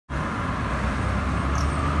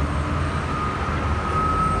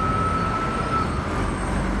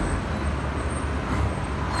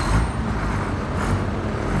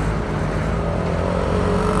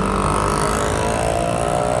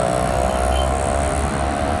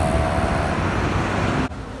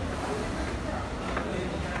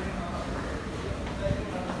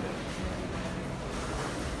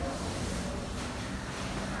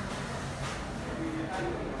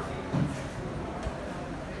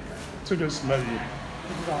这个什么鱼？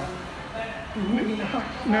不知道。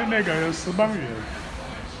那个石斑鱼。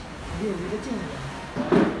没有鱼的镜子。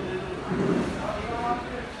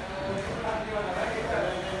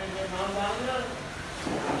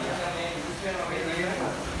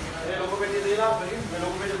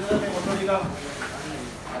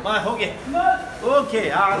OK，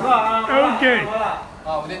 OK。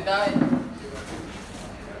好，udah tahu.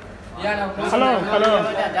 Iya,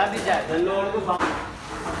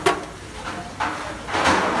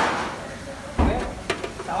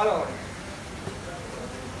 Hello.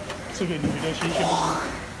这个女的新鲜吗？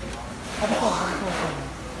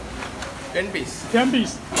 10 piece. 10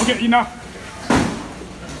 piece. Okay, enough.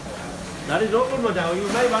 That is open, but you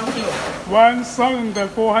buy 1 kilo.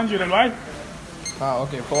 1,400, right?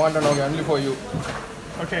 Okay, 400 okay, only for you.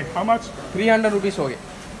 Okay, how much? 300 rupees okay.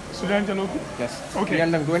 300 rupees? Yes. Okay.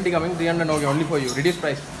 320 coming, 300 okay, only for you. Reduced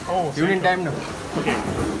price. Oh, Evening time now. Okay.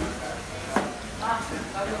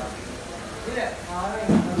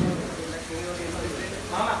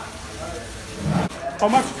 How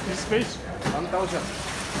much is fish? 1,000.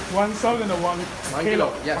 1,000 or 1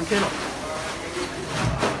 kilo, yes. 1 kilo.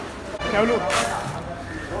 Theo luôn.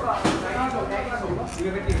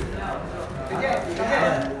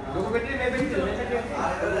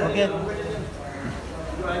 Okay.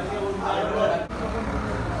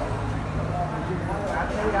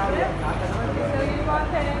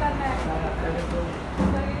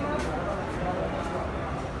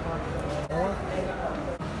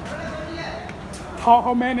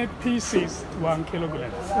 How many pieces 1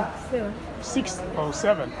 kilogram? 7. 6 or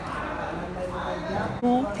 7?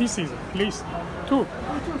 2 pieces, please. 2.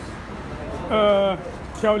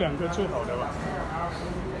 挑2个最好的吧。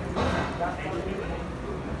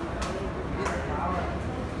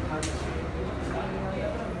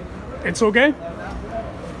It's okay?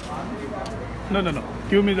 No.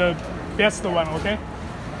 Give me the best one, okay?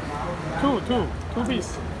 2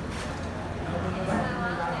 pieces.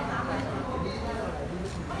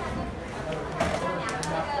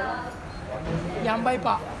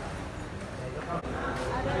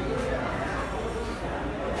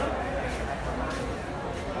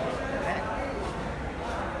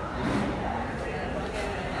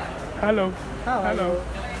 Hello. Hello.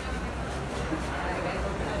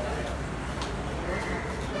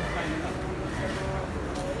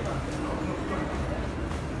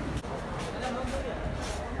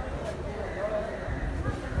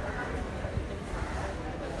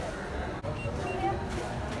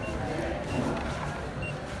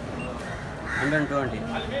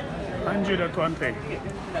 $120.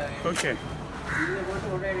 Okay.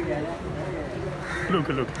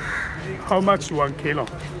 Look. How much 1 kilo?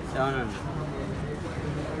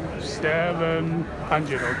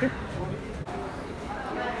 700, okay?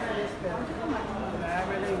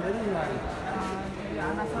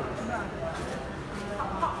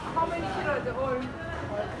 How many kilos the oil?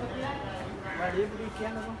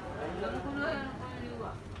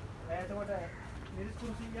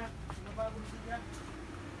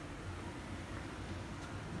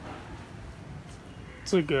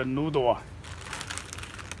 这个 noodle 啊，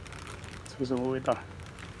这个什么味道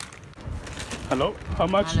 ？Hello, how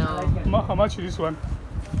much? Hello. How much is this one?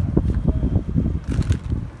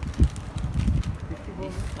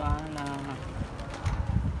 This one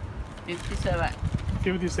 57.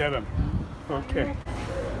 57. Okay.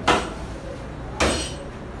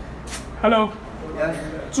 Hello. Yes.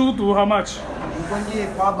 猪肚 how much? 1公斤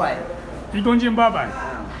800. 1公斤800.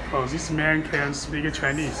 Oh, this man can speak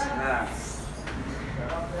Chinese.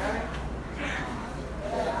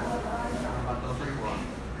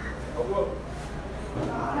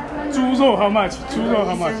 猪肉 how much? 猪肉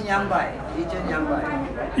how much? 1200.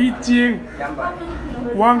 一斤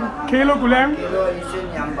 200. 1 kilogram? Kilo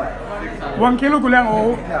 1200. 1 kilogram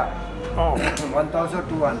or? Yeah. Oh,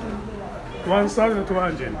 1,200.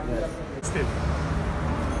 1,200. Still.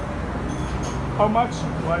 How much?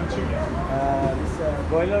 1 chicken. This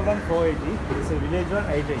boiler one 480. This village one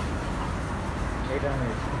 880.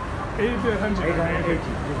 880. 880.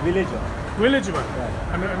 This village one. Village one.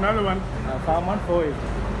 Yeah. And another one. Farm one 480.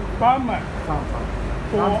 Farm one. Farm.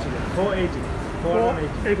 Four- Farm chicken 480.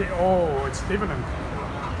 480. 480. Oh, it's different.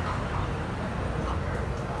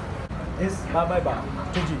 This babai bar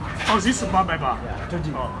 2G. Oh, this is babai bar. Yeah,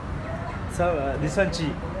 2G. Oh, So this one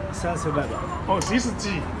G. This one silver bar. oh, this is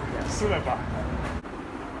G. 400吧。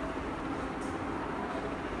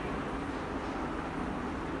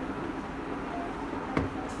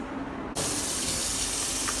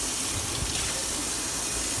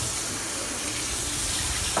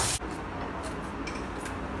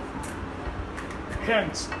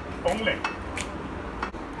Hands only.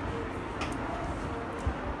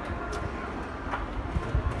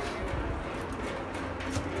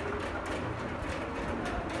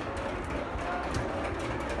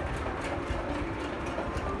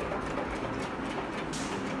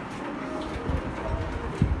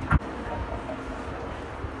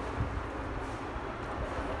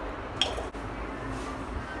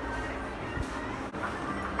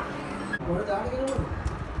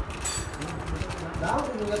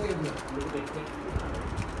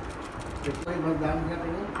 Okay.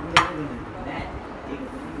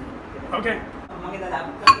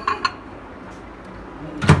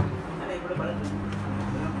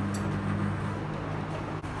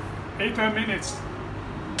 8 minutes.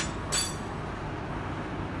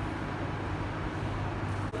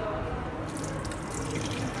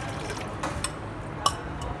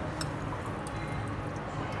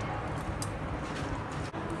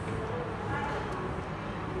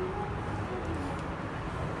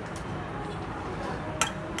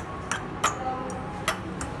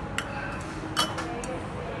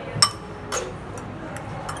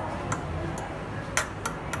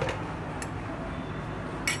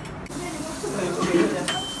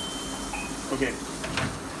 Okay.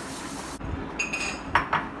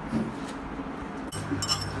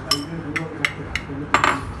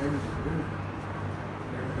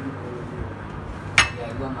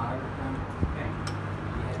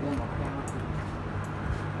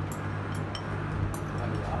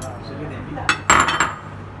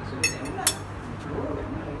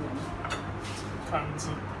看字，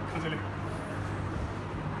看这里。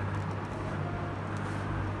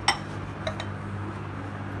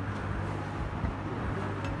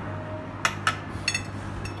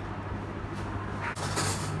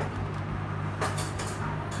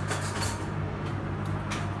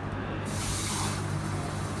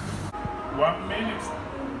1 minute.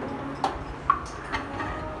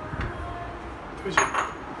 退去。